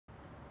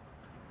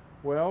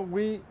Well,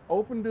 we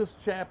opened this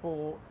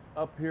chapel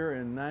up here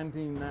in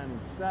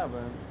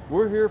 1997.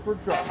 We're here for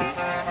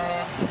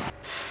trucking.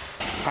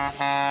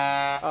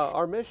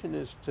 Our mission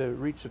is to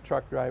reach the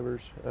truck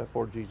drivers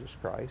for Jesus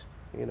Christ,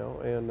 you know,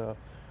 and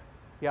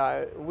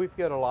yeah, we've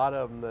got a lot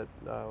of them that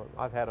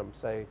I've had them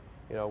say,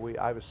 you know,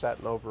 I was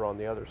sitting over on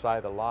the other side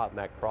of the lot and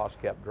that cross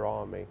kept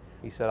drawing me.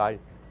 He said,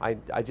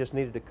 I just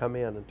needed to come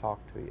in and talk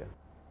to you.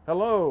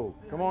 Hello,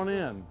 come on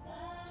in.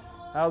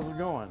 How's it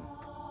going?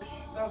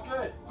 Sounds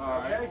good.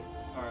 Okay.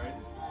 All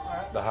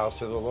right. The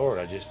house of the Lord.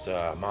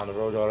 I'm on the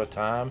road all the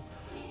time.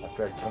 I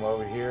figured come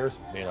over here,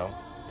 you know,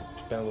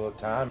 spend a little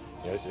time.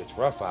 You know, it's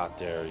rough out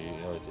there. You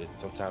know,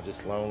 sometimes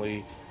it's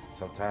lonely.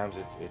 Sometimes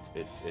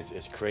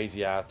it's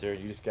crazy out there.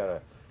 You just gotta,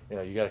 you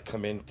know, you gotta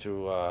come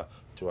into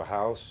to a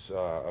house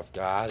of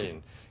God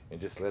and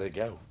just let it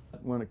go.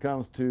 When it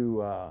comes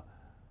to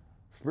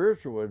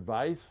spiritual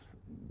advice,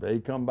 they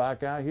come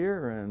back out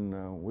here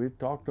and we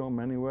talk to them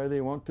any way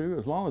they want to,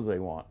 as long as they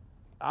want.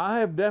 I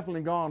have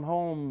definitely gone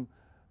home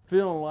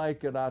feeling like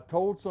that I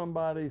told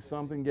somebody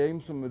something, gave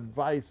them some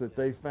advice that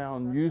they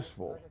found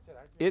useful.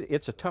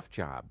 It's a tough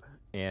job,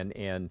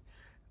 and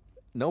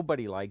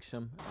nobody likes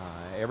them.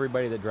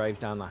 Everybody that drives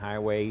down the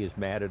highway is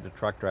mad at the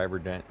truck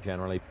driver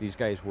generally. These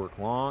guys work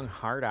long,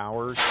 hard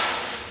hours.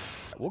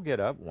 We'll get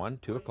up 1,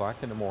 2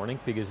 o'clock in the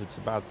morning because it's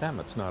about them,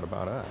 it's not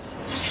about us.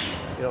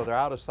 You know, they're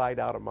out of sight,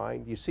 out of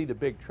mind. You see the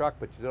big truck,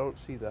 but you don't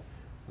see the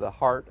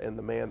heart and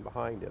the man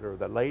behind it, or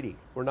the lady.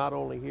 We're not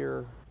only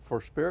here for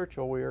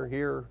spiritual, we're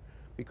here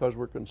because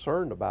we're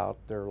concerned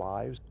about their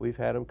lives. We've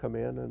had them come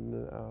in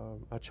and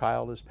a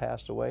child has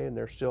passed away and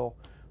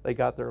they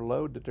got their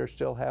load that they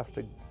still have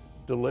to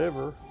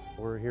deliver.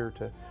 We're here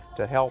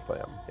to help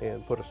them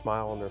and put a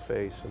smile on their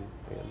face and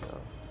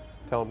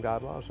tell them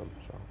God loves them.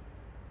 So.